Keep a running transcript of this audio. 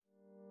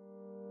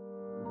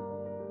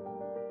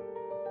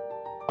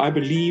I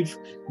believe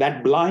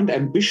that blind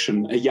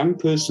ambition a young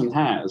person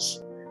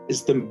has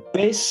is the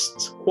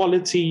best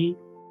quality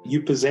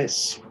you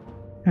possess.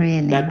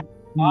 Really? That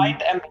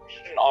blind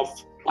ambition of,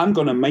 I'm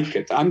going to make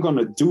it, I'm going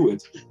to do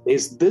it.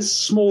 There's this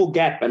small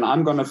gap and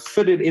I'm going to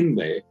fit it in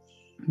there.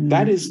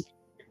 That is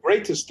the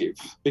greatest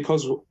gift,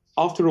 because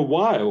after a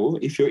while,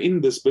 if you're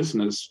in this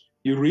business,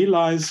 you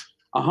realize,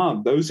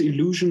 those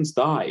illusions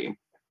die.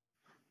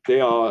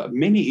 There are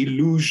many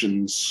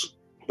illusions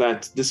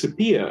that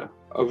disappear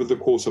over the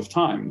course of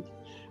time.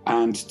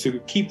 And to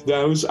keep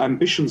those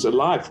ambitions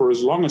alive for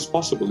as long as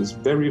possible is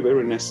very,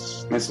 very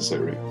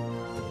necessary.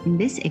 In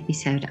this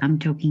episode, I'm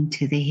talking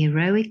to the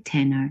heroic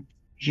tenor,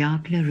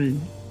 Jacques le Roux.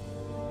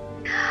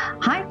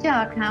 Hi,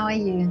 Jacques. How are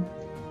you?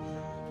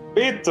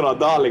 Petra,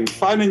 darling,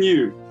 fine, and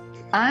you?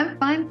 I'm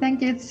fine,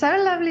 thank you. It's so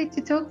lovely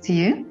to talk to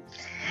you.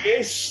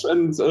 Yes,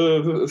 and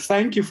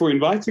thank you for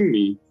inviting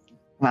me.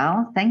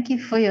 Well, thank you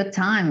for your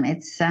time.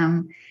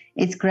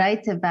 It's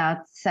great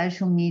about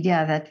social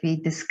media that we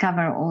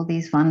discover all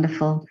these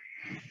wonderful.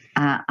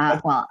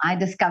 I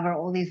discover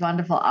all these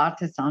wonderful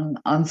artists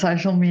on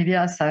social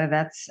media. So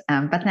that's.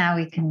 But now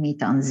we can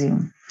meet on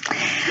Zoom.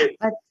 Yes.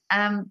 But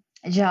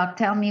Jacques,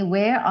 tell me,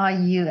 where are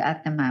you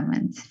at the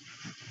moment?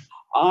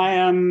 I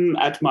am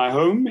at my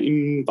home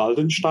in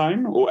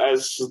Waldenstein, or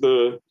as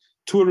the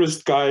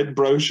tourist guide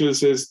brochure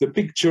says, the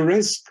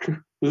picturesque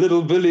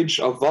little village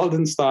of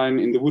Waldenstein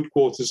in the wood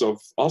quarters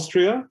of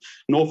Austria,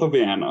 north of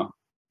Vienna.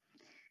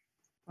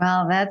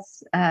 Well,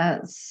 that's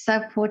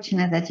so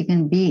fortunate that you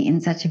can be in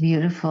such a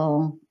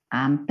beautiful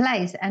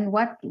place. And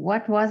what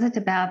was it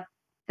about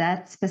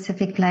that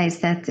specific place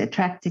that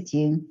attracted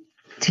you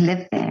to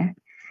live there?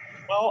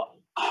 Well,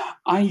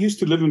 I used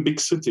to live in big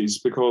cities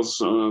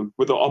because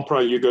with the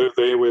opera, you go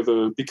there where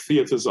the big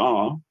theaters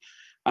are.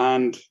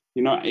 And,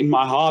 in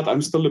my heart,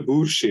 I'm still a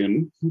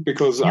Burschen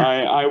because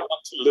I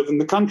want to live in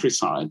the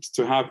countryside,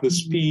 to have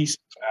this peace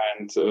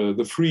and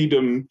the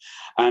freedom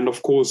and,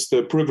 of course,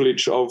 the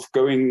privilege of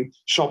going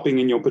shopping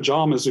in your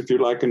pajamas, if you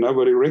like, and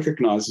nobody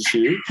recognizes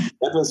you.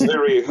 That was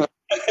very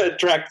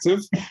attractive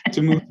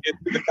to move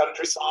into the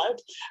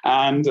countryside.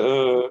 And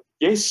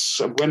yes,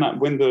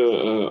 when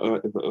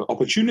the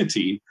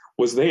opportunity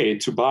was there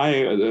to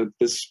buy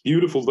this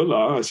beautiful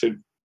villa, I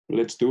said,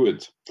 let's do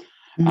it.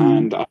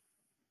 And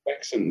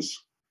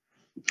accents.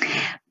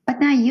 But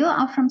now you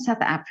are from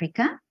South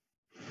Africa.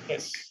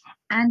 Yes.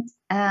 And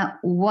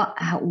what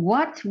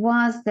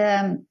was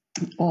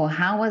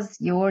how was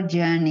your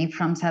journey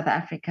from South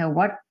Africa?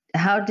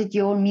 How did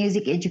your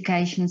music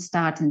education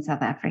start in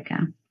South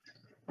Africa?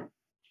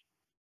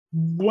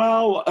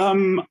 Well,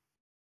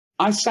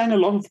 I sang in a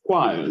lot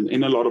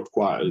of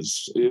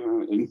choirs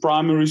in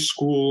primary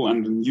school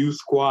and in youth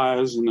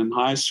choirs and in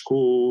high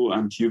school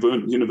and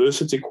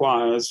university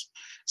choirs.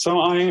 So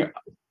I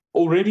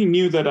already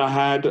knew that I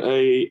had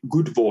a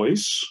good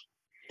voice.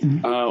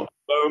 Though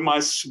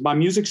my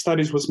music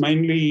studies was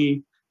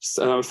mainly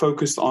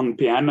focused on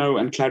piano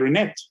and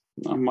clarinet.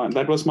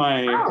 That was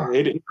my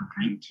head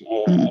instrument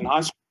in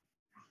high school.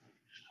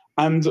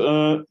 And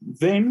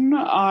then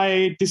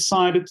I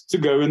decided to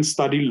go and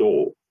study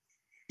law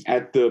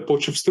at the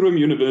Potchefstroom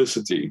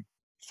University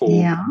for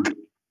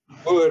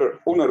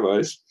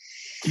onderwijs.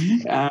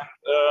 And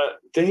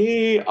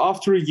there,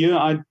 after a year,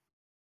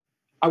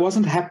 I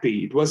wasn't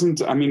happy. It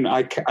wasn't,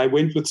 I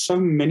went with so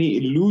many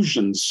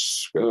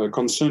illusions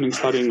concerning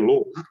studying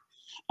law.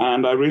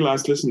 And I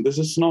realized, listen, this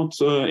is not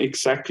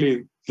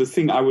exactly the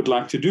thing I would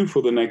like to do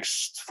for the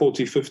next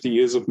 40, 50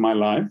 years of my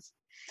life.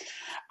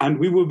 And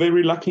we were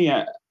very lucky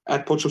at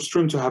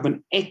Potchefstroom to have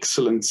an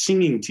excellent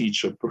singing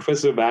teacher,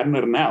 Professor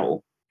Werner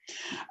Nel.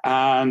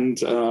 And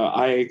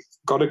I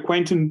got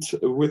acquainted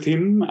with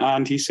him,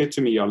 and he said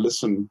to me,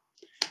 listen,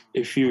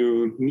 if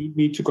you need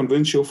me to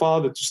convince your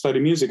father to study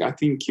music, I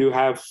think you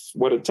have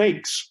what it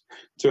takes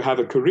to have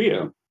a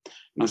career.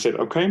 And I said,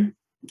 okay,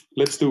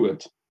 let's do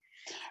it.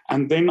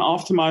 And then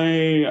after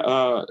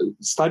my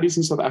studies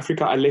in South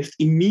Africa, I left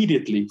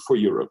immediately for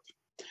Europe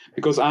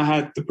because I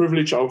had the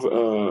privilege of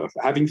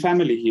having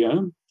family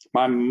here.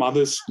 My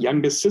mother's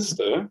youngest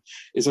sister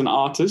is an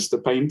artist, a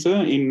painter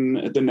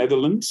in the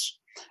Netherlands.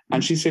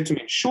 And she said to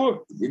me,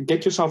 sure,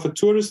 get yourself a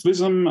tourist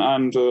visa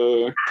and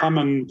come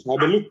and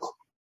have a look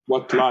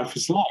what life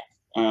is like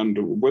and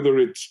whether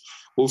it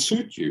will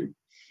suit you.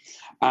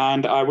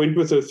 And I went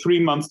with a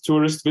 3-month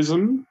tourist visa.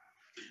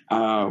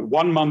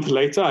 1 month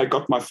later, I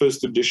got my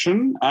first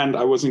audition and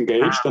I was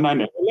engaged and I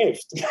never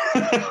left.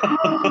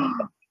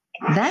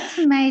 That's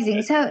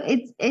amazing. So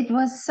it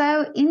was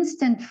so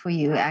instant for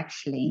you,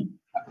 actually.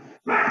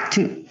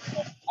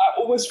 I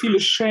always feel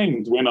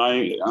ashamed when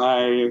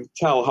I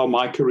tell how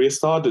my career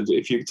started.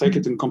 If you take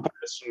it in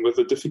comparison with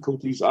the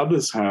difficulties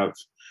others have,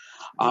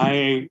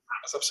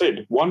 as I've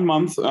said, 1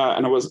 month,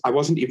 and I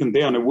wasn't even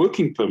there on a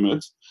working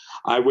permit.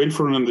 I went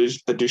for an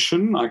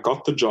audition, I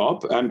got the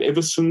job, and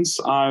ever since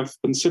I've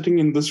been sitting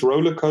in this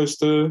roller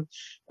coaster,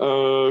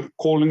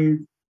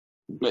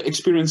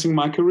 experiencing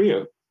my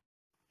career.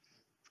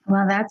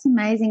 Well, that's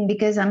amazing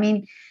because,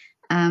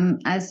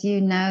 as you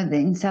know,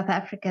 in South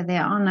Africa,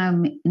 there are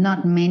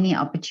not many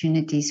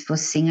opportunities for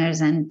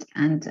singers, and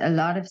a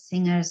lot of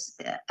singers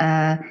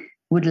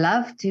would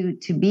love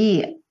to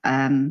be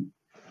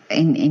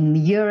in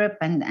Europe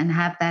and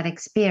have that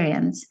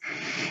experience.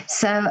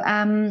 So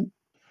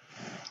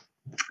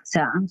so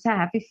I'm so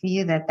happy for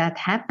you that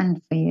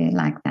happened for you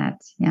like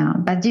that. Yeah,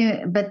 but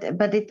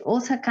it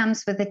also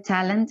comes with the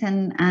talent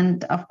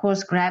and of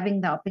course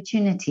grabbing the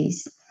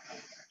opportunities.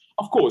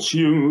 Of course,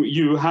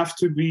 you have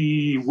to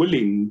be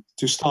willing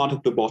to start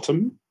at the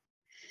bottom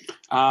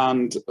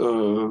and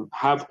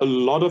have a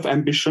lot of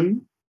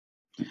ambition,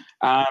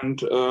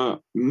 and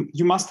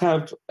you must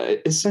have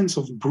a sense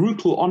of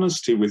brutal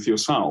honesty with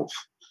yourself.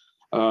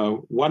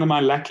 What am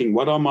I lacking?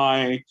 What are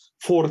my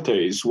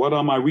fortes? What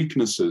are my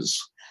weaknesses?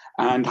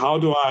 And how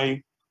do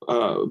I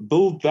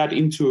build that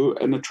into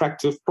an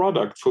attractive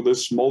product for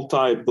this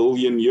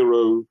multi-billion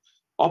euro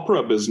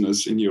opera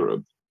business in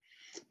Europe?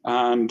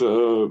 And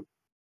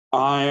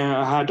I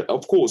had,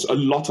 of course, a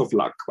lot of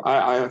luck.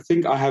 I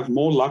think I have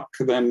more luck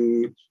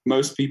than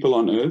most people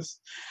on earth.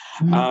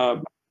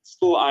 Mm-hmm.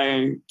 Still,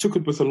 I took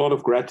it with a lot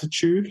of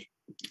gratitude,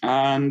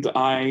 and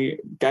I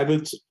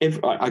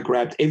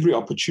grabbed every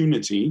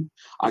opportunity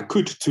I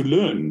could to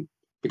learn.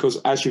 Because,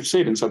 as you've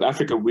said, in South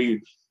Africa,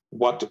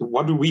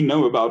 what do we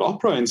know about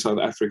opera in South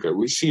Africa?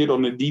 We see it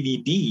on a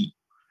DVD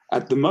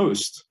at the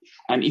most.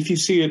 And if you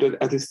see it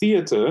at a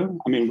theater,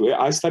 I mean, where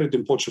I studied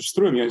in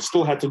Potchefstroom, you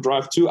still had to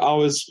drive 2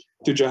 hours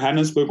to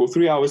Johannesburg or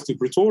 3 hours to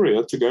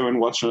Pretoria to go and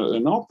watch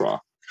an opera.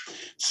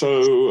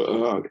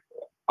 So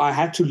I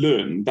had to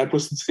learn. That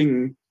was the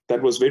thing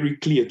that was very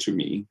clear to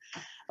me.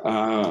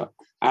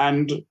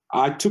 And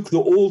I took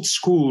the old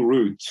school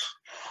route.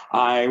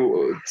 I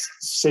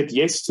said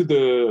yes to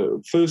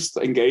the first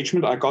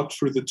engagement I got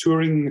through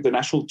the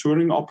National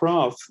Touring Opera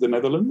of the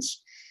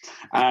Netherlands.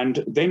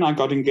 And then I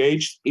got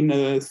engaged in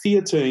a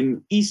theater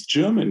in East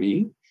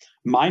Germany,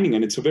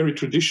 Meiningen. It's a very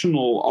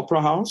traditional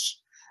opera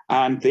house.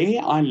 And there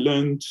I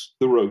learned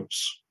the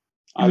ropes.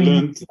 I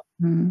learned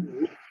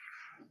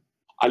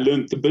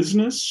the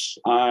business.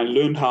 I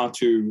learned how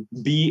to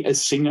be a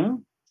singer,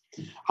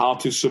 how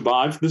to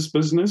survive this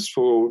business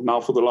for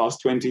the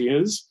last 20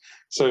 years.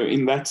 So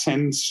in that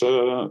sense,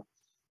 I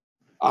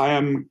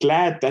am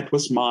glad that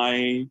was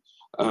my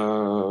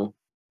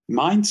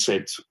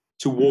mindset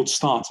towards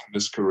starting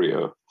this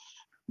career,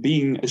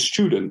 being a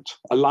student,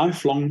 a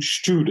lifelong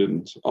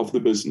student of the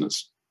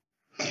business.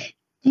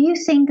 Do you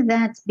think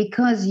that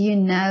because you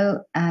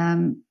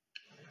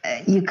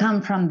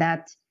come from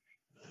that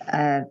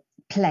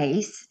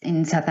place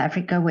in South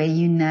Africa where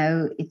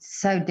it's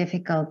so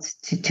difficult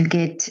to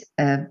get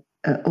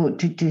or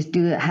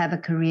to have a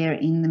career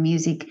in the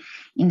music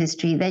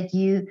industry, that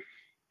you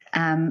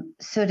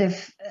sort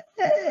of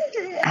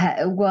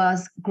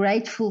was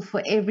grateful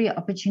for every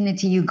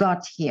opportunity you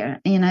got here?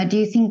 Do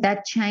you think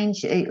that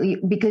changed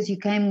because you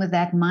came with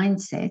that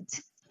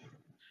mindset?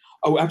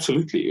 Oh,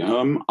 absolutely.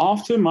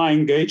 After my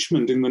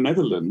engagement in the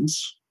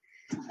Netherlands,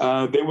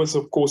 there was,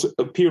 of course,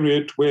 a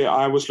period where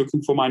I was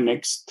looking for my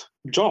next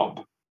job.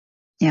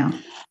 Yeah.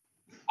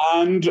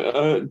 And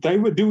they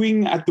were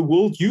doing at the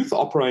World Youth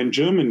Opera in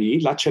Germany,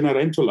 La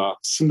Cenerentola,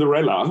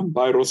 Cinderella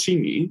by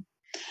Rossini.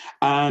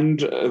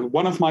 And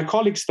one of my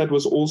colleagues that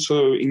was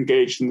also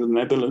engaged in the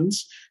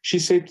Netherlands, she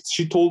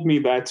told me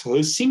that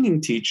her singing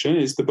teacher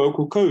is the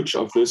vocal coach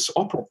of this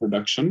opera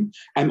production.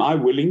 Am I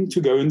willing to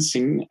go and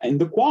sing in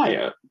the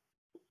choir?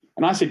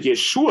 And I said, yes,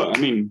 sure. I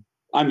mean,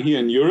 I'm here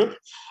in Europe.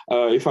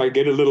 If I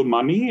get a little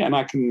money and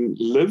I can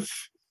live,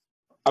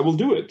 I will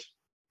do it.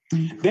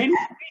 Mm-hmm. Then 3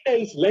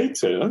 days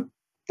later,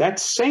 that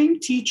same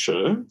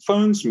teacher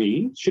phones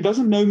me. She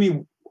doesn't know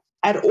me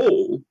at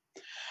all.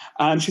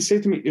 And she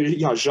said to me,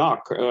 yeah,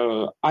 Jacques,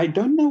 I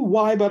don't know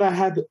why, but I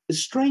have a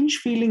strange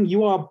feeling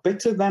you are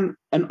better than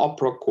an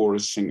opera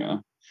chorus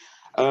singer.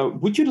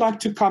 Would you like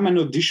to come and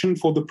audition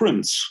for The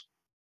Prince?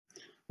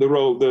 The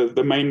role,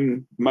 the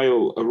main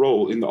male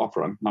role in the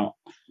opera. Now,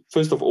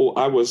 first of all,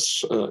 I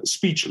was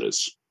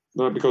speechless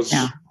because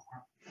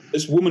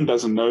this woman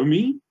doesn't know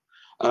me.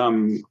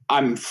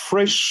 I'm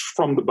fresh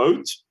from the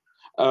boat.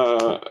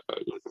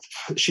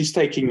 She's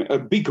taking a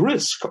big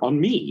risk on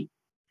me.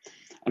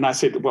 And I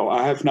said, well,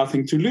 I have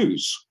nothing to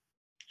lose.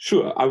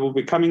 Sure, I will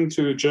be coming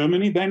to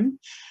Germany then.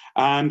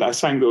 And I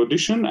sang the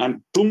audition,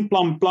 and plum,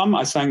 plum, plum,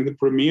 I sang the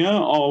premiere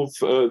of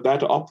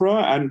that opera.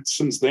 And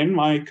since then,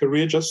 my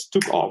career just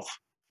took off.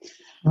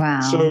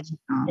 Wow. So it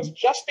was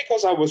just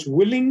because I was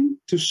willing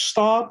to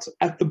start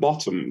at the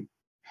bottom.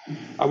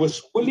 I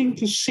was willing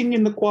to sing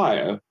in the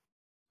choir.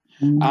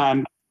 Mm.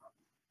 And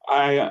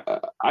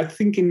I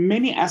think in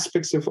many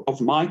aspects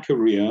of my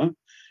career,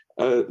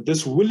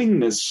 this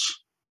willingness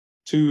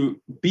to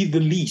be the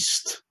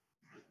least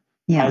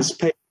has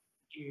paid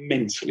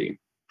immensely.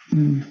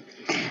 Mm.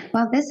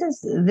 Well, this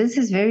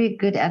is very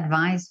good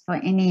advice for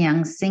any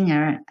young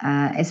singer,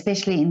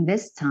 especially in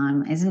this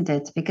time, isn't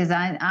it? Because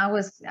I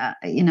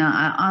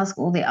ask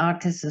all the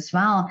artists as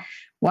well,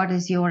 what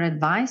is your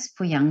advice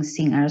for young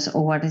singers,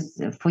 or what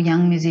is for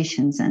young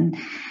musicians? And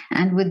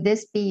would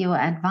this be your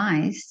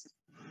advice?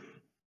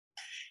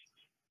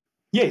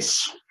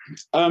 Yes.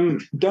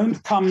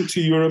 Don't come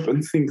to Europe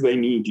and think they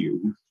need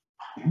you.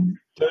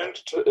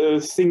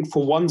 Don't think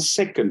for 1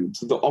 second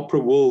the opera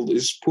world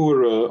is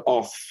poorer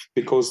off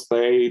because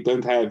they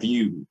don't have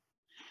you.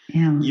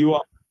 Yeah. You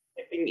are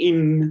stepping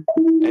in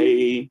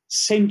a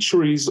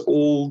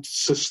centuries-old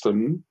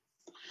system.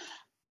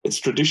 It's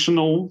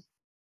traditional.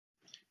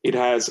 It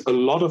has a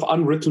lot of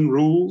unwritten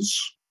rules.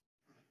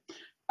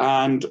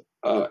 And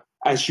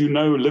as you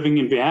know, living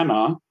in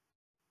Vienna,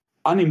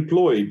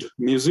 unemployed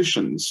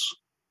musicians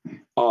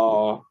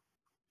are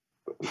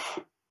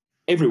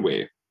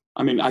everywhere.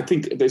 I mean, I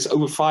think there's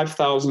over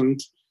 5,000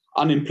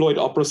 unemployed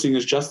opera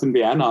singers just in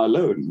Vienna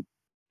alone.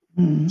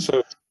 So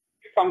if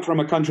you come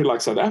from a country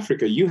like South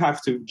Africa, you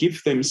have to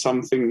give them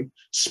something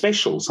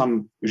special,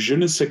 some je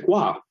ne sais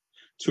quoi,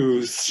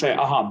 to say,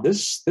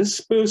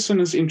 this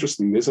person is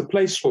interesting. There's a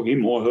place for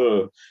him or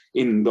her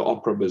in the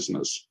opera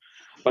business.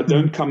 But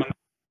don't come and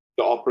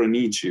the opera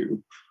needs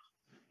you.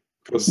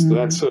 Because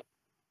that's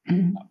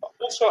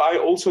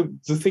also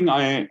the thing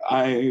I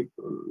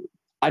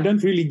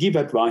don't really give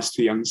advice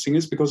to young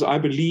singers, because I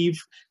believe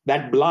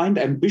that blind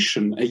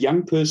ambition a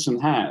young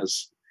person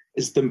has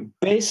is the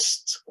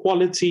best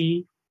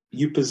quality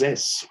you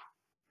possess.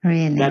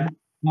 Really? That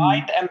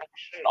blind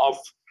ambition of,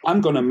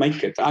 I'm going to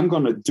make it, I'm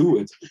going to do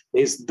it.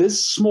 There's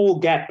this small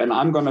gap and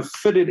I'm going to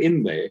fit it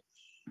in there.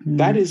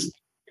 That is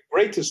the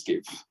greatest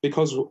gift,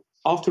 because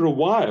after a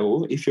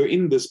while, if you're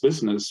in this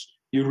business,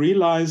 you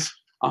realize,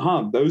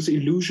 those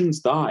illusions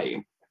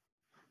die.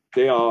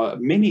 There are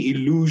many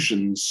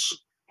illusions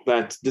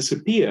that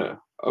disappear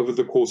over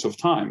the course of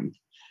time.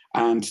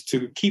 And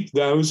to keep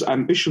those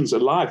ambitions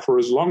alive for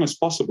as long as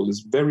possible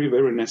is very,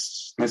 very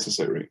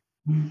necessary.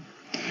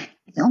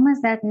 It's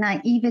almost that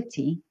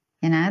naivety,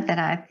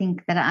 that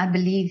I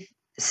believe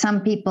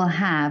some people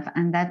have,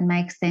 and that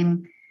makes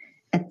them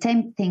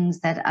attempt things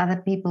that other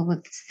people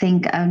would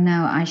think, oh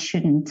no, I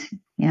shouldn't.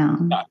 Yeah.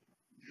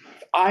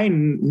 I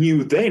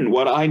knew then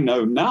what I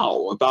know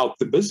now about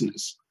the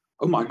business.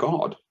 Oh my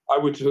God, I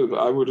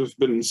would have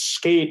been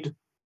scared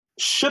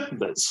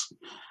shitless.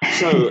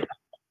 So in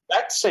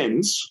that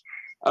sense,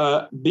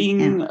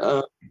 being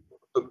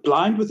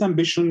blind with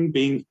ambition,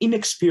 being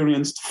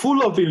inexperienced,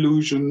 full of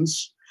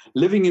illusions,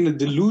 living in a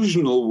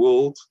delusional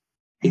world,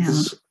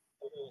 it's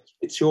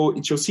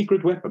your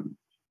secret weapon.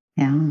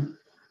 Yeah.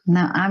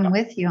 No, I'm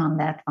with you on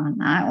that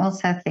one. I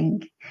also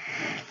think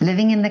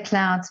living in the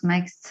clouds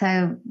makes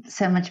so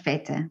much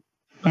better.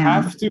 You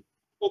have to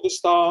for the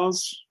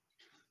stars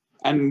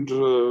and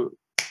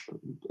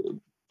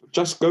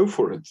just go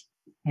for it.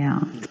 Yeah.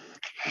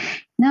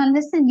 Now,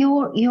 listen,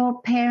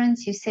 your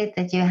parents, you said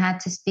that you had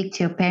to speak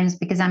to your parents,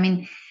 because I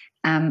mean,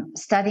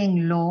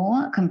 studying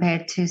law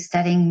compared to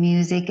studying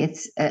music,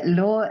 it's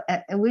law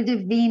would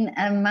have been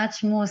a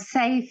much more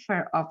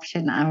safer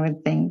option, I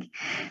would think.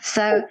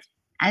 So,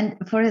 and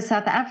for a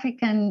South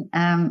African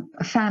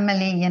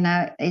family,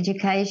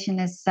 education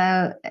is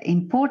so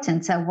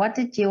important. So what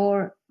did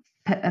your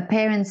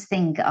parents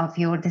think of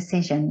your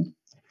decision?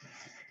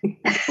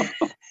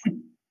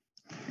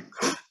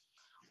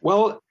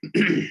 Well,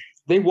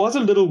 there was a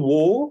little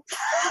war.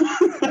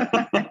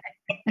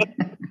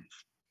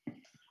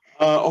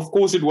 Of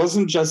course, it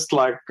wasn't just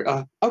like,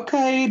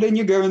 okay, then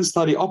you go and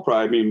study opera.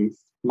 I mean,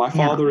 my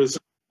father is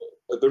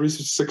a very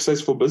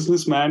successful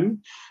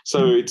businessman,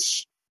 so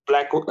it's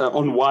black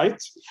on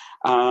white.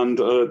 And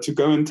to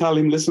go and tell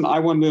him, listen, I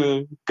want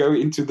to go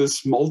into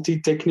this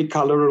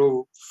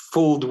multi-technicolor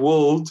filled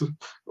world,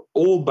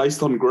 all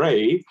based on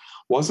gray,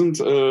 wasn't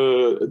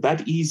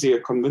that easy a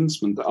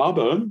convincement.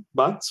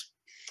 But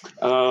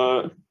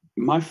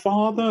my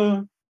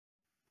father,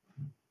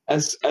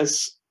 as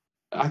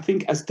I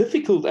think, as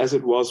difficult as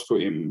it was for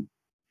him,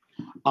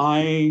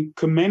 I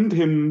commend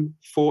him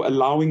for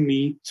allowing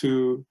me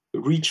to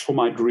reach for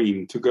my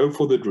dream, to go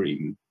for the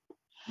dream.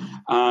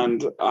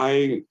 And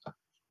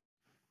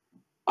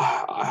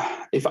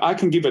if I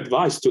can give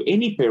advice to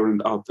any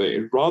parent out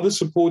there, rather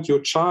support your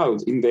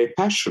child in their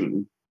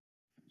passion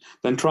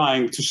than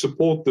trying to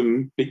support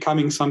them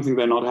becoming something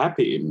they're not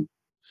happy in.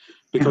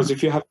 Because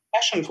if you have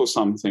passion for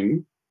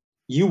something,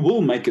 you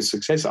will make a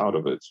success out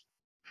of it.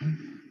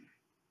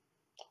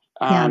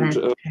 And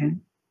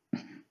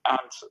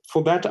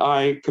for that,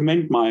 I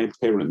commend my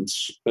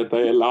parents that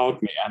they allowed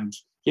me. And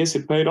yes,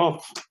 it paid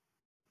off.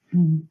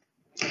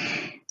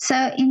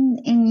 So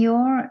in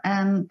your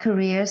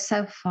career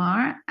so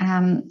far,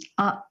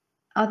 are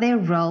there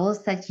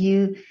roles that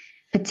you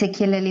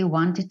particularly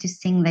wanted to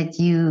sing that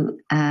you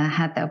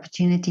had the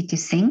opportunity to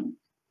sing?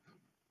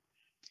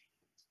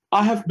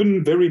 I have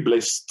been very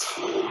blessed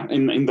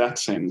in that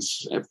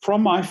sense.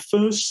 From my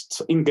first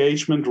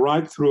engagement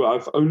right through,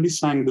 I've only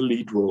sang the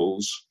lead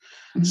roles.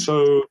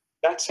 So in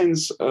that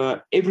sense,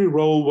 every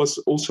role was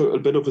also a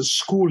bit of a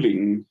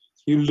schooling.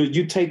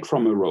 You take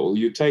from a role,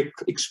 you take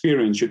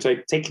experience, you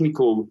take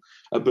technical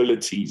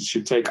abilities,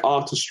 you take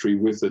artistry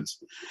with it.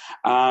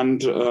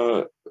 And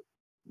the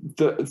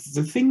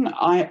thing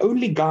I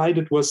only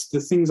guided was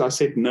the things I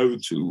said no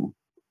to.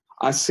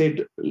 I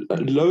said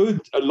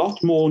a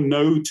lot more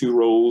no to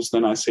roles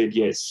than I said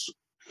yes.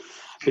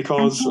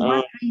 because and for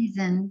what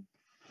reason?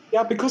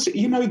 Yeah, because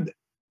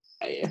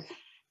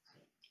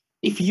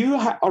if you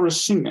are a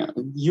singer,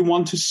 you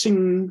want to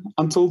sing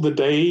until the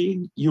day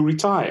you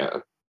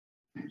retire.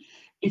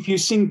 If you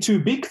sing too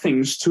big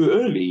things too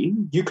early,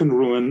 you can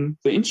ruin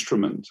the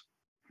instrument.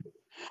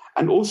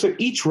 And also,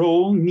 each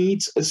role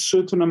needs a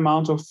certain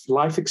amount of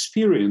life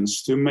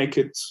experience to make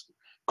it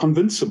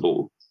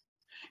convincible.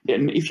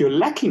 And if you're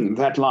lacking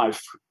that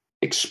life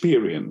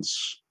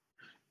experience,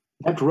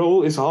 that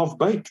role is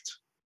half-baked.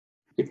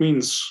 It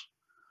means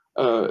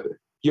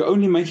you're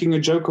only making a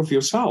joke of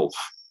yourself.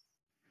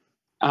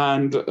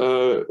 And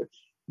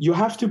you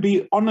have to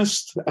be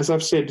honest, as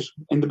I've said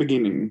in the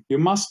beginning. You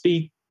must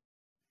be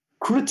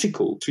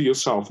critical to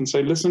yourself and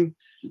say, listen,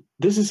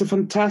 this is a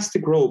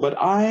fantastic role, but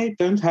I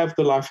don't have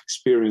the life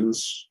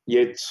experience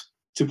yet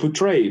to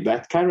portray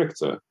that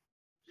character.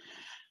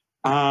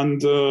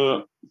 And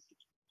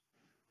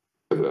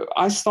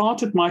I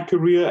started my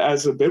career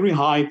as a very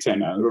high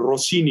tenor, a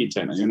Rossini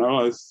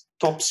tenor,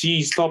 top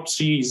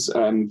Cs,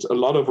 and a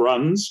lot of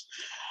runs.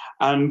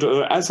 And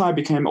as I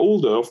became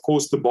older, of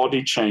course, the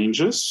body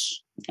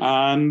changes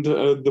and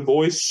the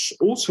voice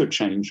also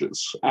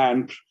changes.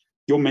 And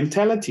your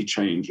mentality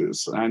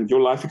changes and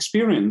your life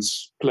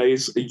experience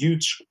plays a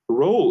huge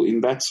role in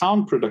that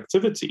sound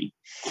productivity.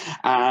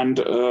 And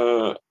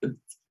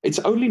it's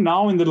only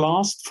now in the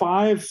last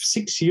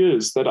 5-6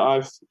 years that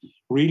I've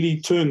really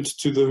turned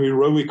to the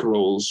heroic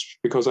roles,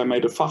 because I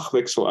made a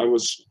Fachwechsel. I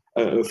was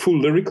a full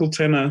lyrical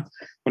tenor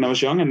when I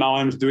was young, and now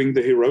I'm doing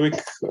the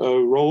heroic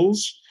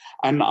roles.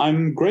 And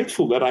I'm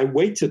grateful that I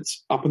waited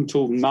up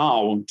until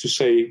now to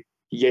say,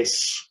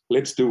 yes,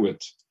 let's do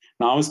it.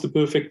 Now is the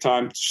perfect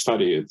time to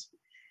study it.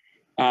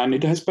 And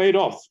it has paid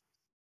off.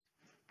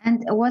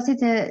 And was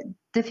it a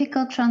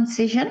difficult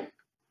transition?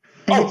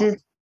 Well,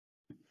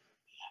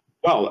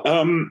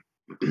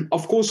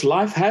 of course,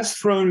 life has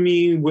thrown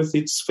me with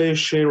its fair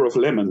share of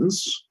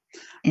lemons.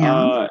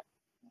 Yeah.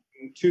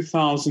 In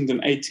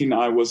 2018,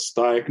 I was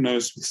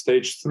diagnosed with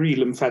stage 3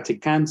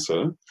 lymphatic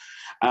cancer.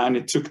 And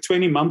it took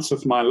 20 months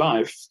of my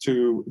life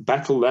to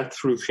battle that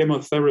through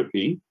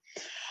chemotherapy.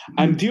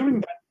 And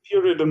during that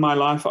period in my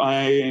life,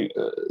 I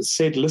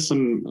said,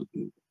 listen,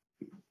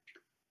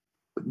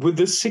 with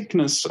this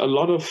sickness, a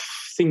lot of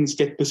things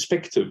get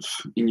perspective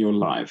in your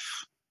life.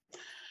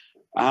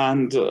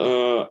 And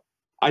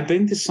I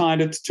then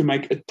decided to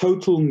make a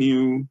total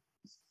new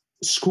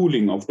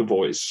schooling of the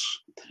voice.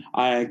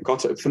 I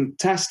got a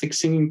fantastic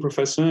singing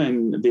professor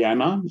in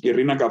Vienna,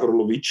 Irina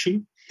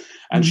Gavrilovici,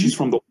 and she's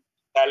from the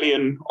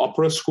Italian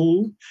opera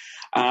school.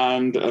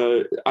 And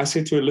I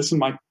said to her, listen,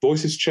 my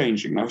voice is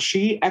changing. Now,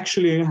 she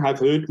actually had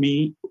heard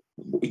me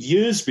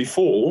years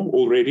before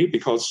already,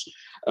 because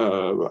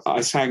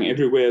I sang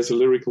everywhere as a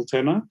lyrical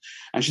tenor.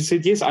 And she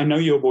said, yes, I know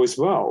your voice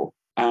well.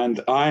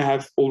 And I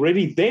have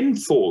already then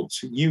thought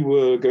you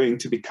were going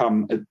to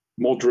become a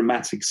more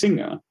dramatic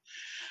singer.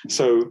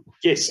 So,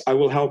 yes, I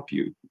will help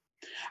you.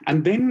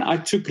 And then I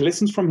took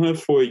lessons from her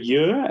for a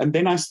year, and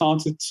then I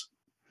started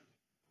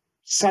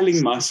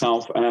selling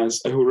myself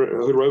as a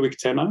heroic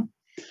tenor.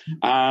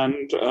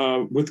 And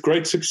with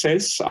great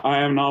success, I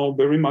am now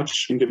very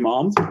much in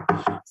demand,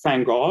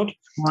 thank God.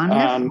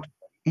 Wonderful. And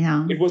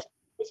yeah. It was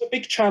a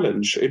big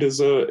challenge. It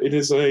is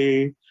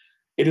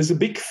a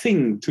big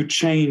thing to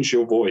change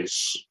your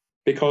voice,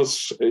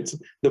 because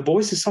the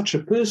voice is such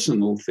a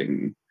personal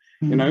thing.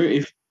 You know,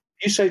 if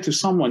you say to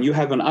someone you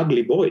have an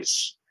ugly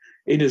voice,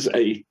 it is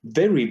a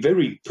very,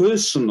 very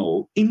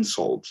personal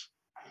insult.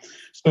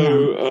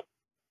 So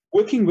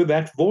working with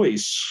that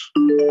voice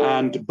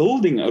and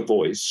building a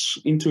voice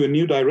into a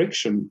new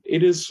direction,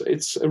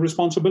 it's a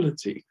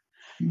responsibility.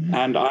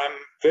 And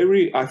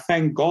I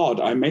thank God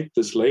I met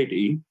this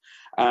lady,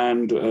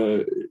 and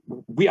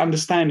we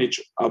understand each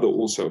other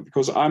also,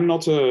 because I'm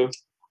not a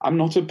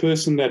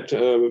person that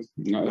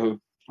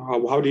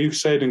how do you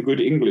say it in good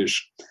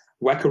English,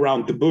 whack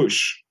around the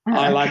bush.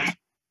 I like to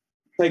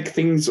take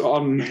things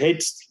on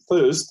head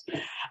first,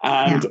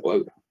 and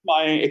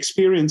my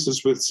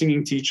experiences with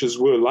singing teachers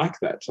were like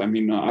that. I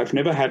mean, I've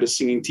never had a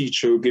singing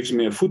teacher who gives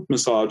me a foot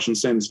massage and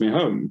sends me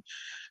home.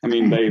 I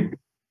mean, they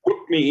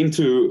put me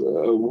into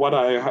what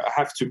I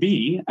have to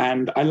be,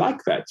 and I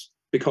like that,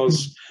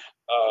 because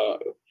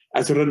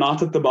as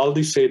Renata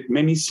Tebaldi said,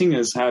 many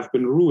singers have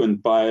been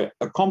ruined by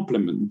a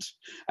compliment,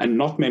 and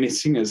not many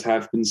singers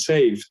have been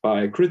saved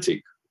by a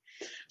critic.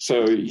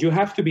 So you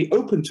have to be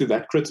open to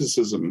that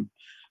criticism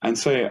and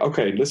say,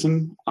 okay,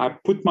 listen, I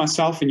put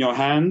myself in your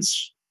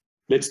hands.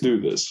 Let's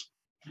do this.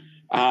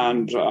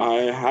 And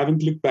I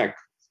haven't looked back.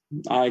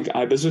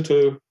 I visit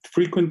her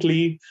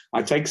frequently.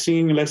 I take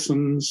singing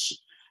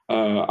lessons.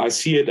 I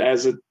see it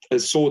as a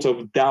sort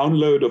of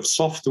download of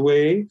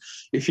software,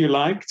 if you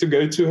like, to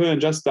go to her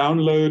and just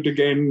download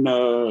again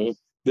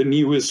the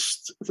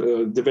newest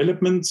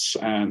developments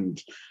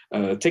and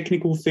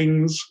technical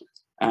things.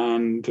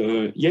 And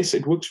yes,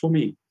 it works for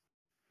me.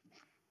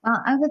 Well,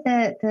 over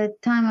the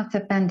time of the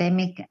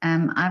pandemic,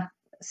 I've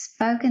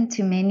spoken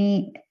to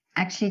many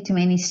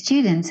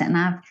students, and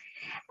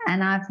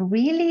and I've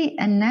really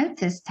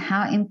noticed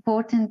how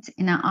important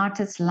in an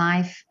artist's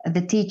life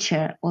the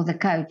teacher or the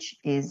coach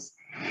is.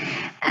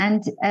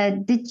 And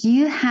did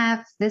you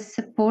have this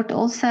support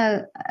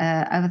also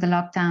over the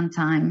lockdown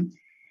time,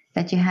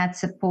 that you had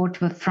support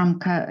from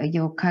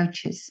your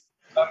coaches?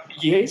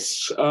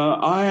 Yes,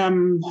 I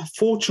am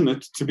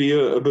fortunate to be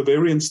a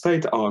Bavarian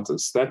state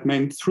artist. That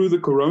meant through the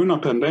corona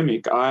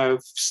pandemic, I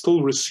have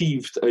still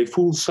received a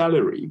full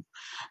salary.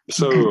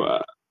 So in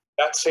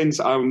that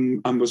sense, I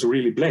was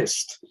really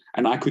blessed.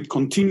 And I could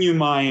continue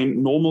my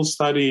normal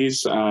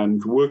studies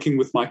and working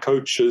with my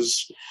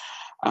coaches.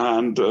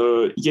 And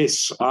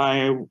yes,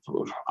 I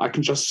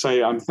can just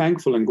say I'm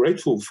thankful and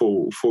grateful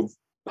for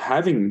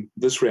having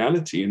this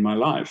reality in my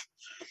life.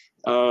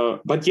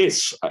 But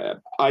yes,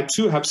 I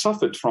too have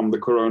suffered from the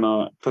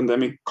corona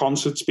pandemic,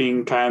 concerts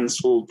being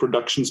cancelled,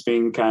 productions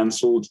being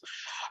cancelled,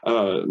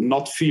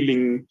 not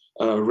feeling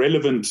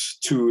relevant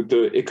to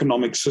the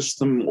economic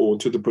system or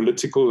to the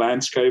political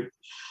landscape.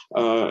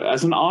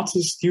 As an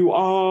artist,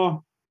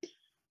 you're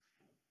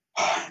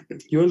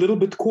a little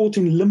bit caught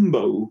in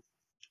limbo.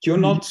 You're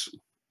not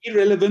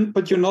irrelevant,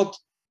 but you're not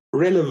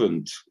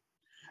relevant.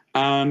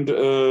 And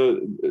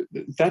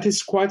that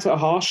is quite a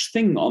harsh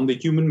thing on the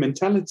human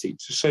mentality,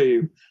 to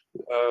say,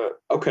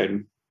 okay,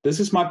 this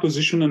is my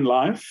position in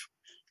life.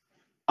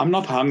 I'm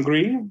not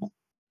hungry.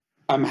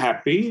 I'm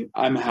happy.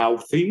 I'm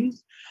healthy.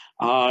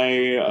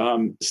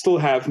 I still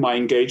have my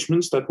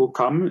engagements that will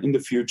come in the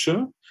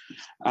future.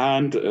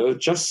 And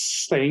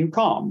just staying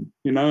calm.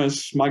 You know,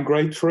 as my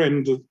great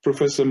friend,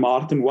 Professor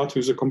Martin Watt,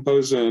 who's a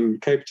composer in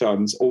Cape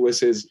Town, always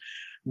says,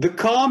 the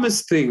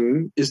calmest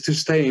thing is to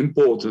stay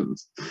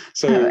important.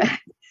 So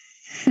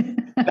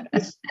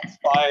that's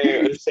why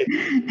I say.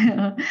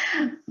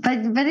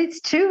 But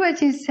it's true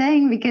what you're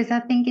saying, because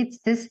I think it's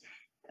this.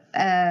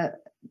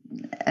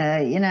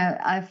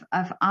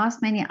 I've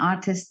asked many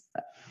artists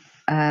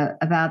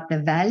about the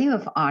value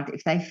of art,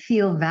 if they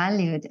feel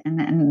valued,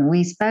 and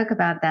we spoke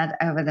about that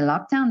over the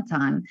lockdown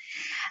time.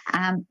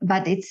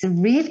 But it's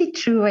really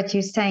true what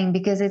you're saying,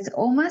 because it's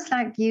almost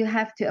like you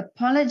have to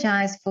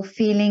apologize for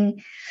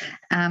feeling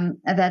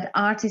that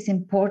art is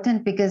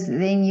important, because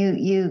then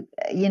you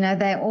know,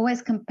 they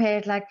always compare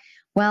it like,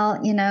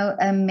 well, you know,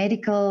 a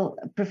medical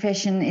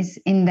profession is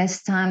in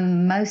this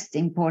time most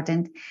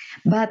important,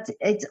 but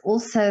it's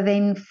also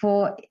then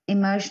for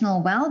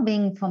emotional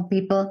well-being for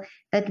people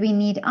that we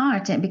need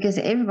art, because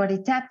everybody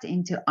tapped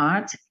into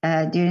art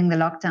during the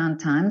lockdown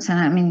times. And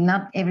I mean,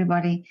 not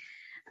everybody,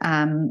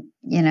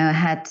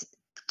 had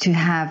to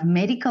have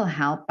medical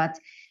help, but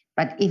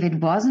if it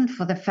wasn't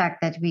for the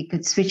fact that we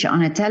could switch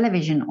on a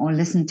television or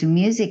listen to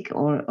music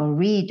or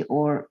read,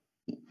 or,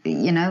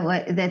 you know,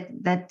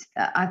 that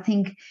I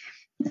think,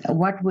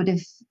 what would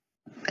have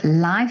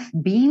life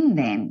been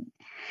then?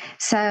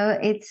 So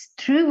it's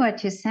true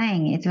what you're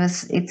saying.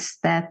 It's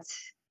that.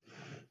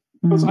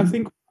 Because I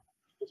think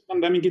this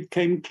pandemic, it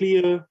came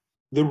clear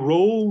the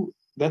role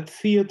that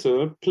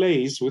theatre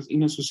plays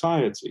within a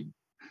society.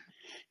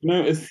 You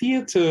know, a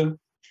theatre,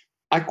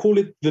 I call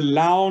it the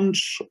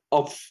lounge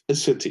of a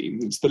city.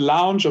 It's the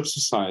lounge of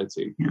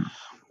society. Yeah.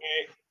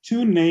 Where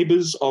two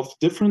neighbors of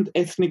different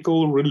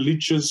ethnical,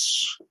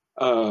 religious,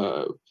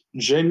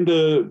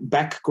 gender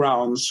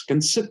backgrounds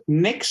can sit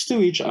next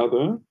to each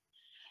other,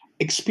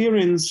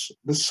 experience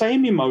the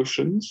same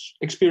emotions,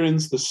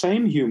 experience the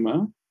same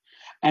humor,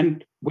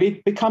 and where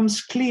it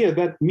becomes clear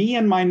that me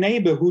and my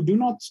neighbor,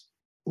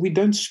 we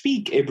don't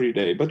speak every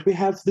day, but we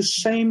have the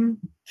same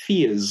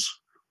fears,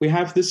 we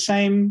have the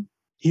same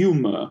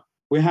humor,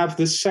 we have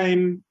the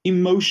same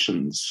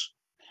emotions.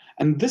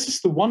 And this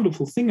is the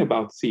wonderful thing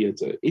about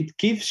theater. It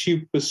gives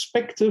you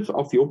perspective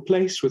of your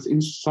place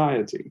within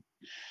society.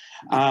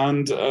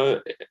 And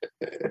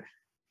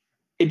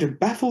it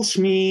baffles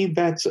me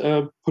that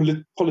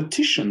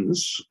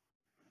politicians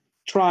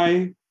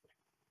try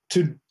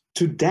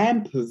to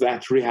damp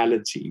that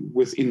reality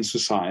within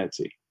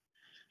society.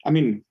 I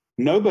mean,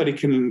 nobody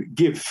can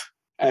give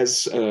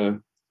as a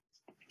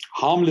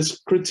harmless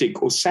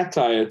critic or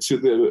satire to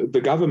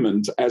the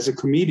government as a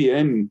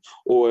comedian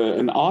or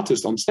an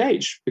artist on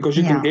stage, because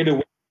you can get away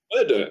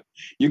with murder.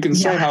 You can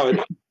say how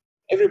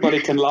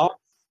everybody can laugh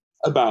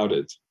about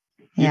it.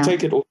 You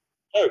take it all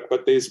joke,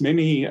 but there's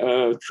many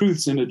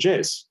truths in a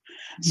jest.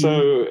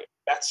 So in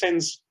that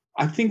sense,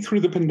 I think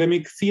through the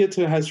pandemic,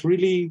 theatre has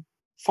really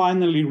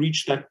finally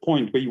reached that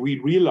point where we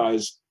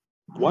realize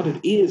what it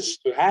is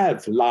to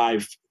have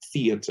live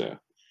theatre.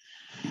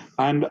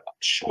 And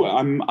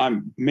sure,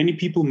 many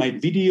people make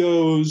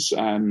videos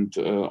and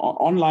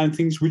online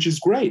things, which is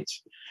great.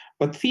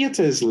 But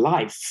theatre is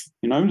life,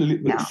 you know.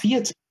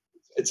 Theatre,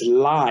 it's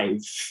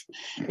live.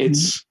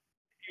 It's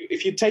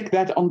if you take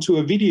that onto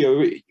a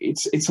video,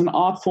 it's an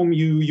art form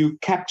you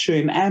capture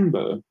in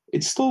amber.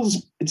 It's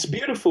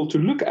beautiful to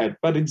look at,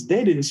 but it's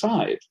dead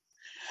inside.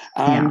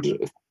 And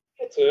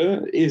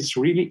theatre is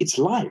really, it's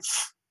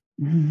life.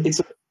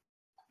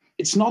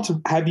 It's not,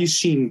 have you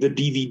seen the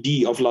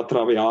DVD of La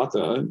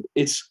Traviata?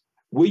 It's,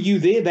 were you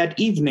there that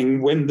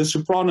evening when the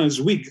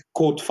Sopranos wig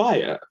caught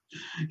fire?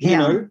 You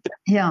know,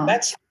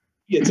 that's what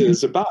theatre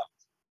is about.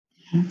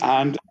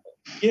 And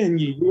here in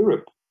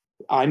Europe,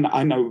 I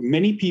know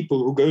many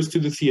people who goes to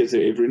the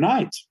theater every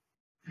night.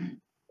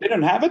 They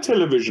don't have a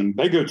television.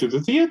 They go to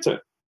the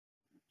theater.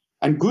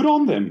 And good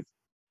on them.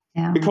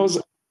 Yeah.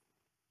 Because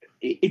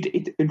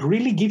it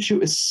really gives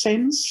you a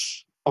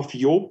sense of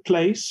your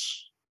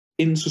place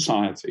in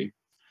society.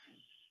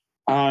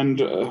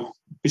 And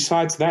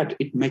besides that,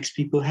 it makes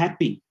people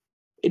happy.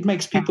 It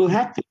makes people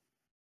happy.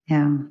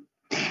 Yeah.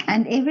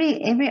 And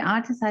every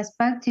artist I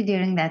spoke to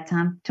during that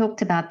time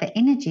talked about the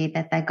energy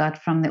that they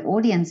got from the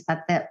audience,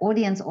 but the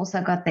audience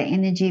also got the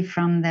energy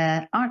from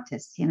the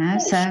artist, you know.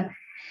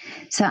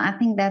 So I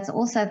think that's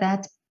also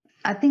that.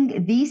 I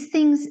think these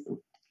things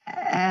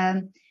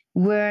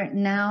were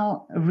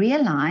now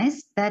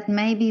realized that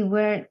maybe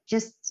were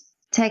just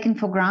taken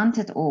for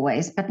granted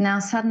always, but now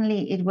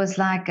suddenly it was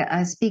like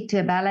I speak to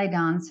a ballet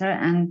dancer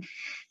and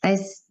they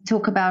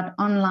talk about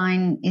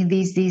online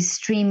these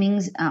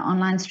streamings,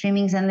 online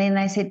streamings, and then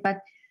they said, but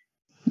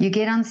you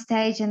get on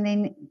stage and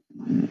then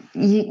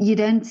you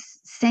don't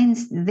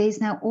sense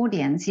there's no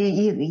audience.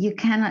 You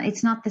cannot.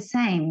 It's not the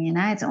same. You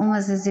know, it's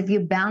almost as if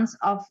you bounce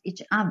off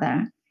each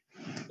other.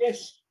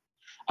 Yes,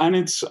 and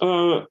it's.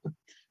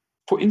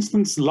 For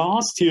instance,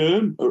 last year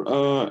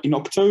in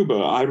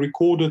October, I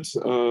recorded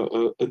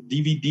a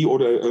DVD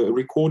or a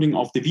recording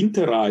of the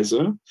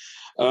Winterreise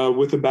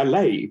with a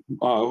ballet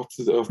of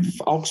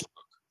Augsburg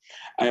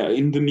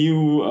in the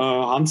new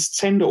Hans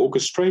Zender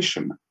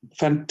orchestration.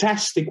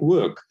 Fantastic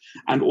work.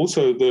 And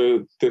also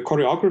the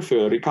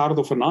choreographer,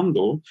 Ricardo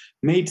Fernando,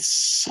 made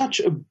such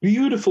a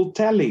beautiful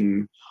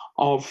telling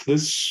of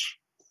this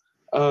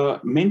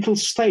mental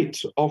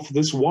state of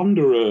this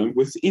wanderer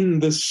within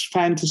this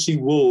fantasy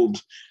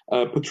world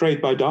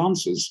portrayed by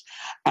dancers.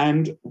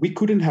 And we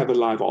couldn't have a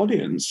live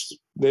audience.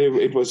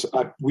 It was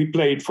we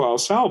played for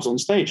ourselves on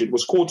stage. It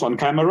was caught on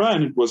camera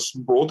and it was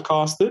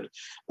broadcasted.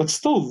 But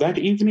still, that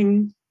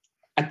evening,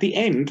 at the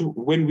end,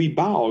 when we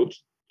bowed,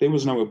 there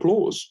was no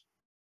applause.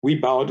 We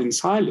bowed in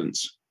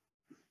silence.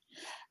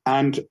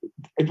 And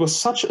it was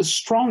such a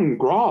strong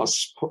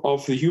grasp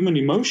of the human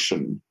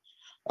emotion.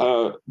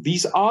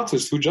 These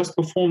artists who just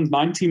performed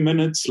 90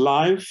 minutes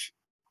live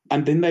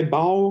and then they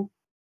bow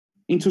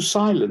into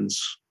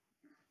silence.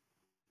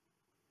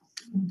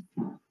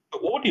 The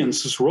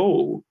audience's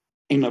role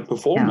in a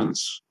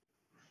performance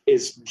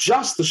is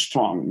just as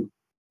strong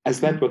as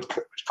that what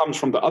comes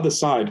from the other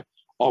side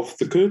of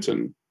the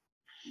curtain.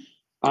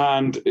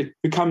 And it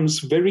becomes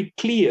very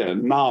clear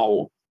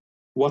now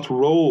what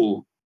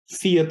role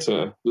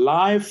theater,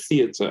 live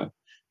theater,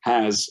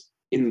 has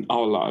in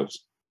our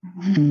lives.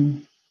 Mm-hmm.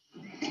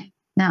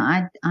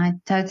 No, I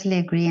totally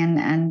agree.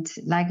 And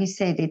like you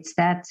said, it's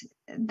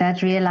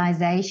that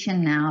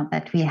realization now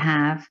that we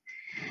have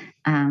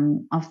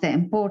of the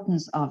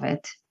importance of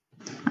it,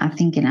 I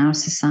think, in our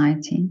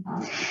society.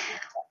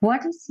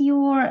 What is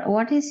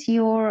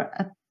your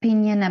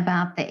opinion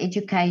about the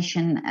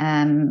education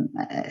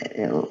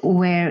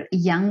where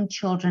young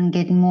children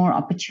get more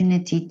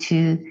opportunity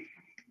to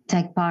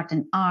take part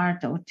in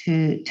art or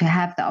to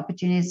have the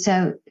opportunity?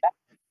 So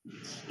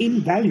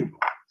invaluable.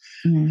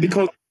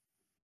 Because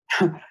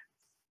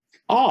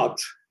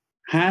art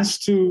has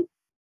to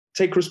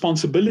take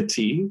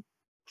responsibility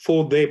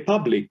for their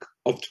public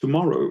of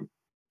tomorrow.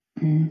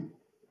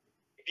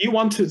 If you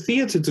want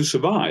theater to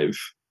survive,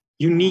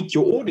 you need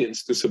your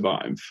audience to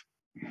survive.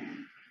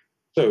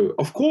 So,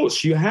 of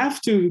course, you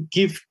have to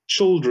give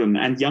children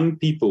and young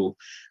people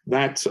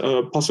that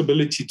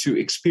possibility to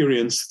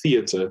experience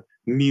theater,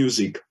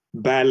 music,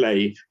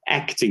 ballet,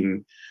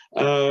 acting,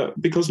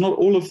 because not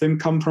all of them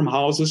come from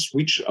houses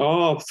which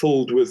are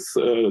filled with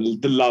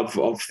the love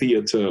of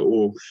theater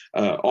or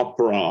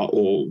opera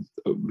or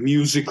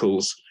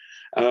musicals.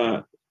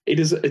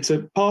 It's a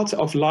part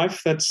of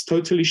life that's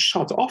totally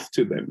shut off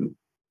to them.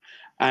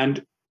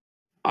 And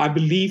I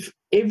believe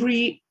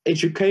every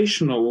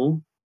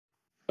educational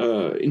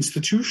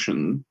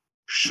institution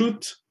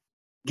should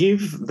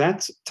give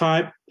that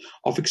type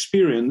of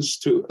experience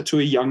to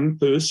a young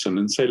person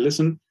and say,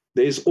 listen,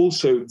 there's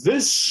also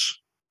this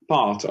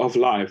part of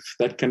life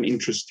that can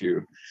interest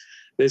you.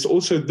 There's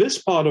also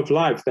this part of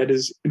life that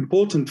is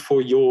important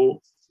for your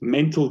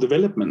mental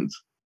development.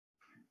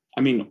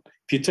 I mean,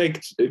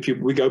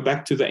 we go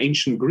back to the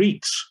ancient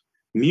Greeks,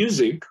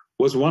 music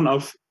was one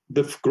of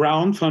the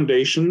ground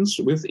foundations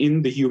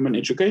within the human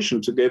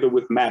education, together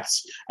with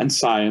maths and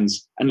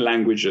science and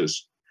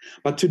languages.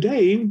 But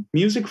today,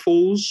 music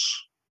falls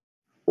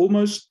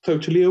almost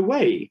totally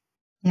away.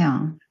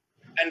 Yeah.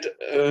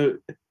 And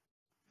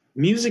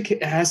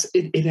music has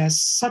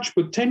such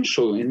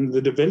potential in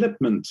the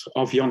development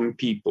of young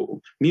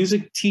people.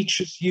 Music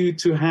teaches you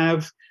to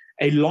have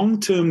a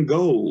long-term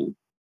goal.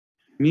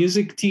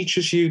 Music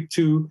teaches you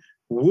to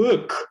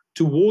work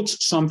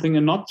towards something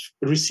and not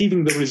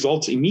receiving the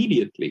results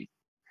immediately.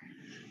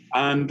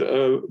 And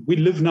we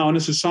live now in a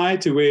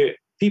society where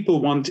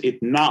people want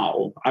it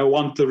now. I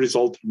want the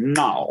result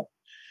now.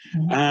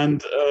 Mm-hmm.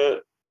 And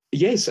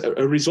yes,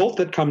 a result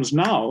that comes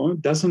now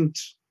doesn't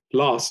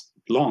last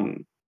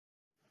long.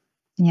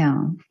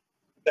 Yeah.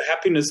 The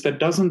happiness that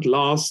doesn't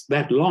last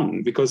that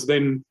long, because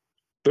then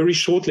very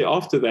shortly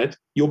after that,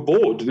 you're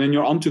bored. And then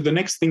you're on to the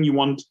next thing you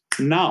want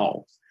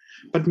now.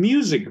 But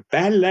music,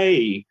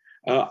 ballet,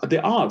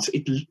 the arts,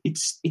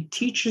 it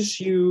teaches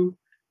you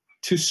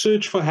to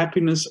search for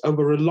happiness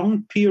over a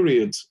long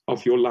period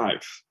of your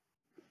life.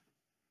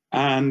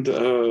 And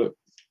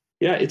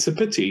it's a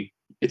pity.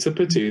 It's a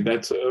pity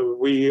that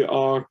we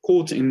are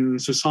caught in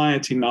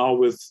society now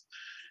with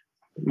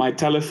my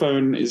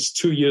telephone is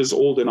 2 years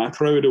old and I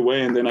throw it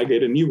away and then I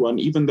get a new one,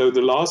 even though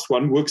the last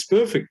one works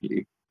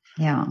perfectly.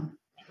 Yeah.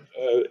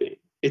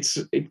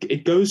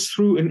 It goes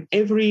through in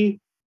every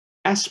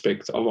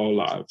aspect of our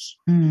lives.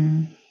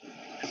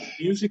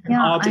 Music and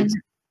art,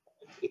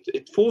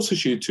 it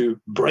forces you to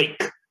break,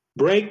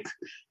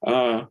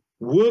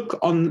 work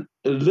on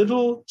a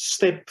little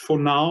step for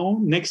now.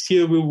 Next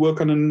year we'll work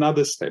on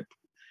another step.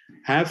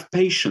 Have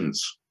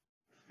patience.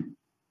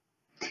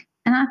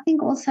 And I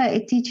think also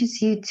it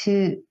teaches you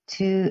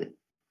to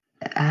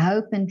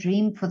hope and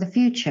dream for the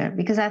future,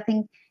 because I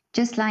think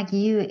just like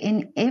you,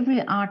 in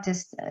every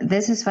artist,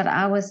 this is what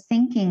I was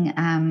thinking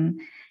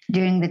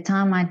during the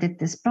time I did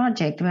this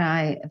project where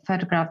I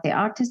photographed the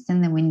artists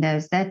in the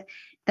windows, that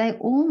they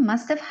all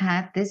must have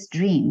had this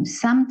dream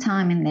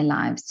sometime in their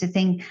lives to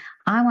think,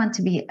 I want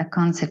to be a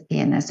concert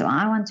pianist or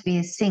I want to be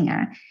a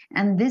singer.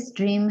 And this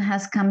dream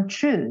has come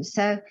true.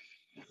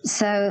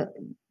 So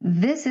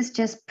this is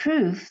just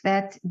proof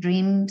that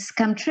dreams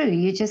come true.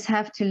 You just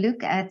have to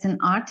look at an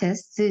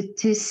artist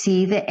to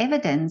see the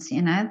evidence,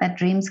 that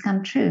dreams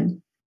come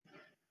true.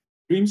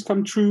 Dreams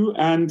come true.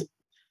 And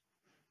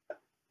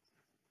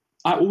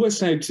I always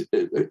say,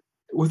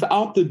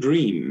 without the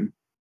dream,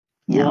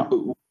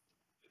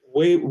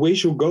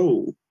 where's your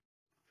goal?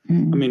 I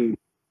mean,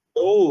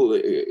 goal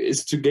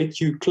is to get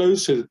you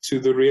closer to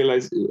the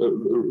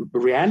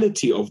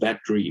reality of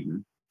that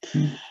dream.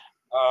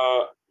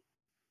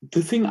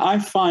 The thing I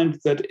find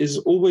that is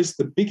always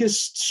the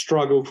biggest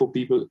struggle for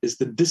people is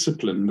the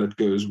discipline that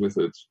goes with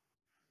it.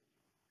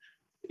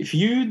 If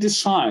you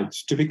decide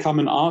to become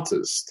an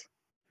artist,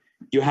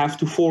 you have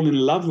to fall in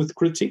love with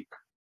critique,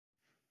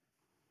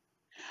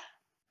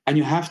 and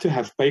you have to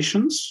have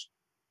patience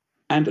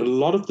and a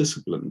lot of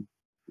discipline.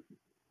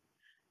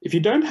 If you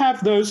don't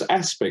have those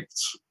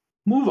aspects,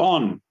 move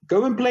on.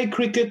 Go and play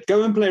cricket,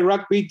 go and play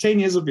rugby, 10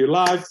 years of your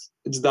life,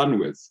 it's done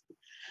with.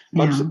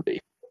 But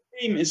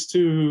aim is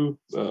to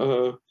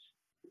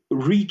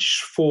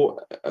reach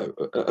for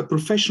a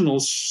professional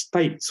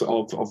state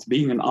of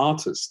being an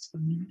artist.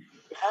 You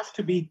have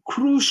to be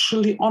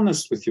crucially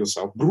honest with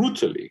yourself,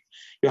 brutally.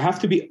 You have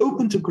to be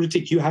open to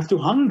critique. You have to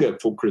hunger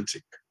for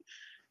critique,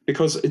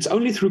 because it's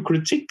only through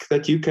critique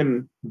that you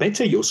can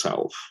better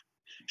yourself.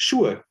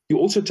 Sure, you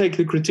also take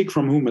the critique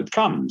from whom it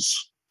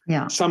comes.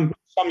 Yeah. Some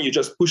you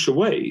just push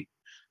away,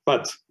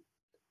 but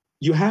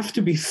you have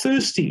to be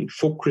thirsty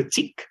for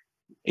critique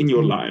in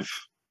your life,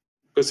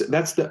 because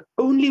that's the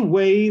only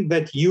way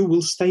that you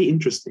will stay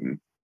interesting.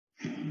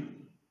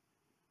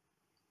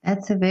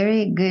 That's a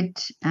very good,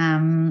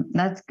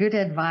 that's good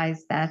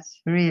advice.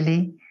 That's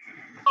really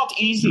not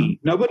easy.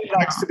 Nobody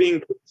likes to be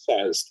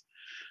criticized,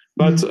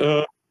 but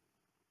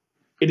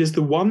it is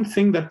the one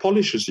thing that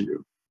polishes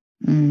you.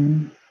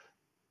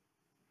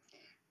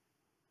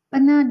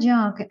 But now,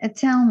 Jacques,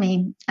 tell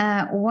me,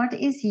 what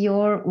is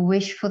your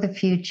wish for the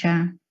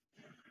future?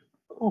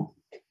 Oh.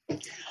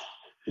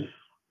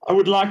 I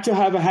would like to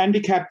have a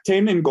handicap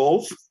 10 in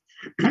golf.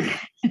 I'd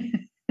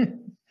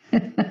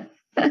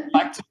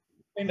like to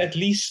spend at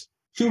least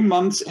 2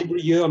 months every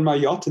year on my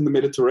yacht in the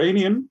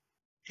Mediterranean.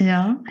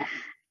 Yeah.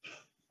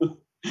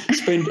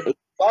 Spend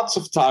lots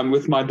of time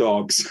with my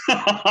dogs.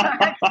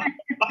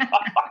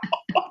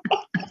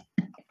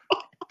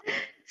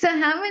 So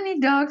how many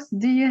dogs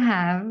do you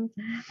have?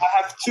 I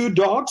have 2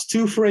 dogs,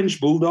 2 French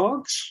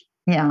bulldogs.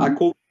 Yeah. I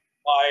call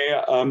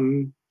my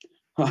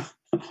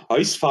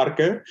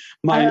huisvarken,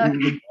 my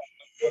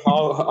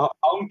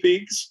hound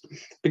pigs,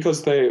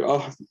 because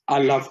I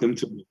love them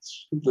too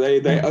much.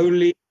 They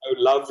only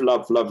love.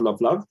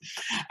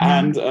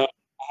 And I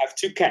have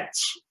 2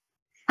 cats.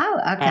 Oh,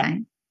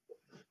 okay.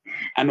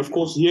 And of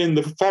course, here in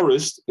the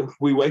forest,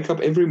 we wake up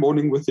every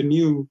morning with a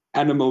new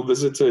animal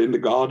visitor in the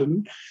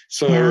garden.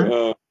 So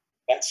in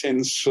that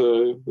sense,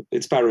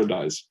 it's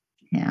paradise.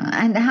 Yeah.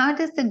 And how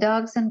does the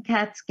dogs and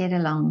cats get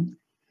along?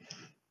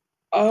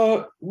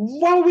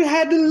 Well, we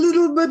had a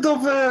little bit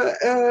of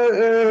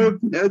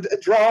a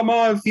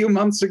drama a few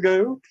months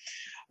ago.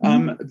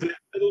 The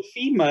little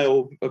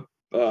female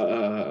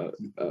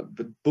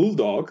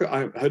bulldog,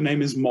 her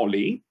name is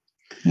Molly.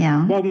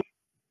 Yeah. Well,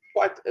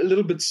 quite a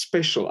little bit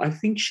special. I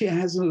think she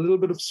has a little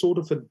bit of sort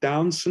of a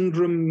Down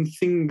syndrome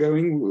thing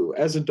going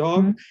as a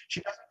dog. She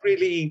doesn't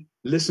really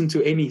listen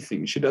to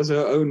anything. She does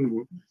her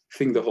own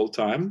thing the whole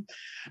time.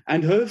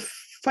 And her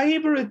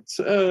favorite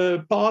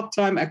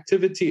part-time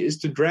activity is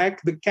to drag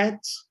the cat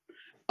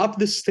up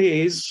the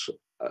stairs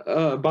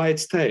by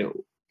its tail.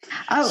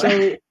 Oh.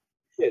 So,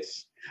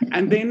 yes.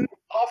 And then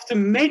after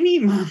many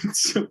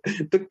months,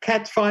 the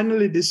cat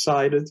finally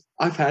decided,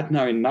 I've had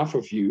now enough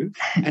of you.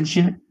 And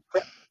she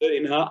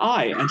in her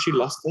eye, and she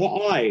lost her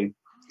eye.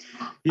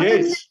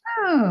 Yes.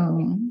 Oh,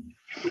 no.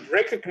 would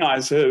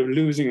recognize her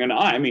losing an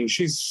eye. I mean,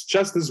 she's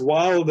just as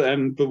wild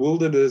and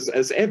bewildered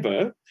as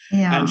ever.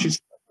 Yeah. And she's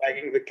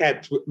dragging the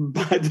cat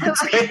by the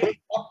tail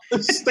up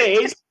the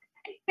stairs.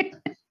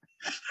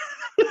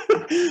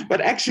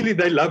 But actually,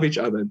 they love each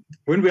other.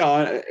 When we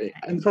are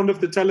in front of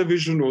the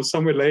television or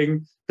somewhere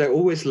laying, they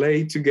always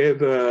lay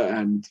together.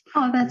 And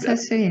oh, that's so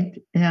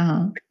sweet.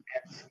 Yeah.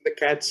 The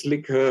cats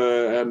lick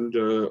her, and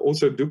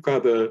also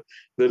Duka, the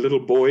little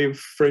boy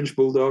French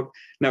bulldog.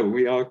 No,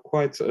 we are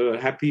quite a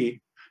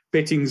happy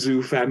petting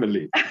zoo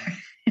family.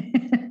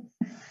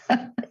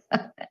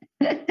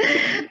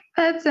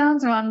 That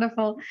sounds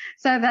wonderful.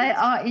 So they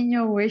are in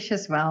your wish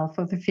as well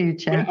for the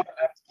future.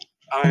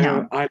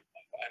 Yeah, I love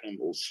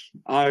animals.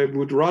 I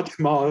would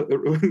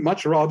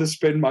much rather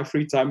spend my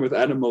free time with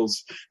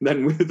animals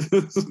than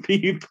with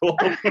people.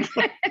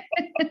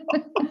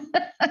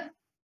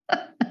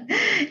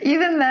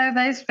 Even though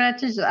they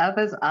scratch each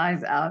other's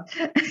eyes out.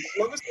 As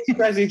long as they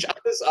scratch each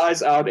other's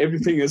eyes out,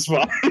 everything is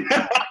fine.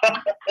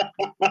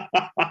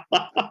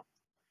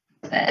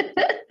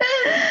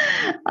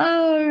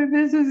 Oh,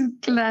 this is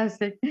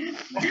classic.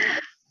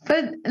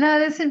 But now,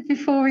 listen,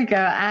 before we go,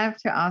 I have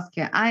to ask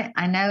you,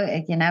 I know,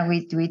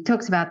 we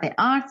talked about the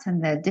arts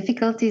and the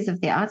difficulties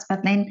of the arts,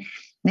 but then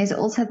there's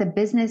also the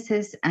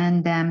businesses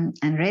and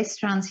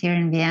restaurants here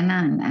in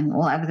Vienna and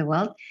all over the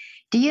world.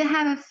 Do you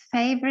have a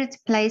favorite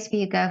place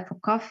where you go for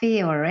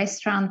coffee or a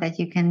restaurant that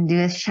you can do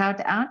a shout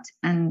out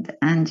and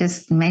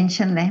just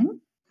mention them?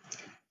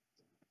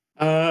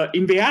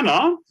 In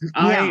Vienna,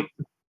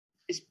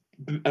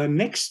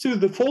 next to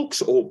the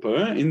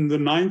Volksoper in the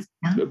 9th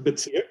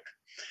Bezirk,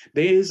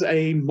 there's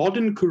a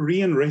modern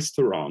Korean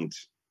restaurant.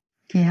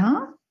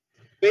 Yeah.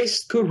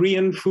 Best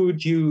Korean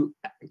food you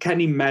can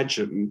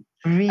imagine.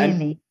 Really?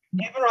 And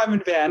whenever I'm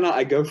in Vienna,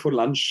 I go for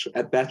lunch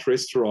at that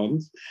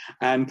restaurant,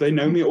 and they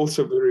know me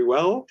also very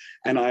well.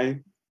 And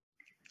I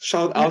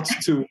shout out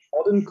to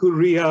Modern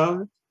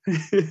Korea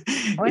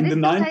in the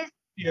 9th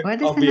year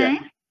What is of the Vienna.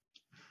 name?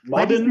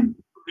 Modern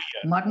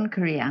Korea. Modern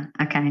Korea.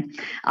 Okay.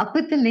 I'll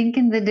put the link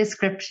in the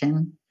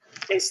description.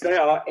 Yes, they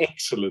are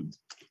excellent.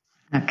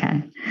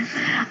 Okay.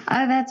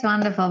 Oh, that's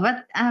wonderful.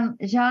 But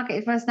Jacques,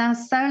 it was now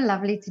so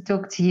lovely to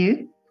talk to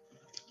you.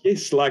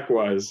 Yes,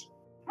 likewise.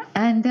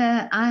 And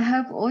I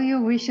hope all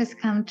your wishes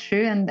come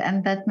true and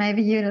that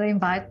maybe you'll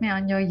invite me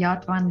on your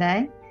yacht one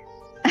day.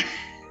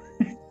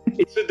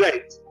 It's a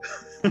date.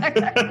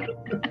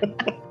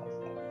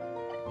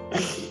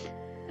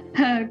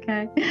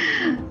 Okay.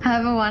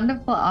 Have a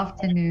wonderful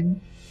afternoon.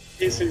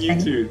 Yes, and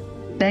you too.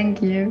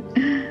 Thank you.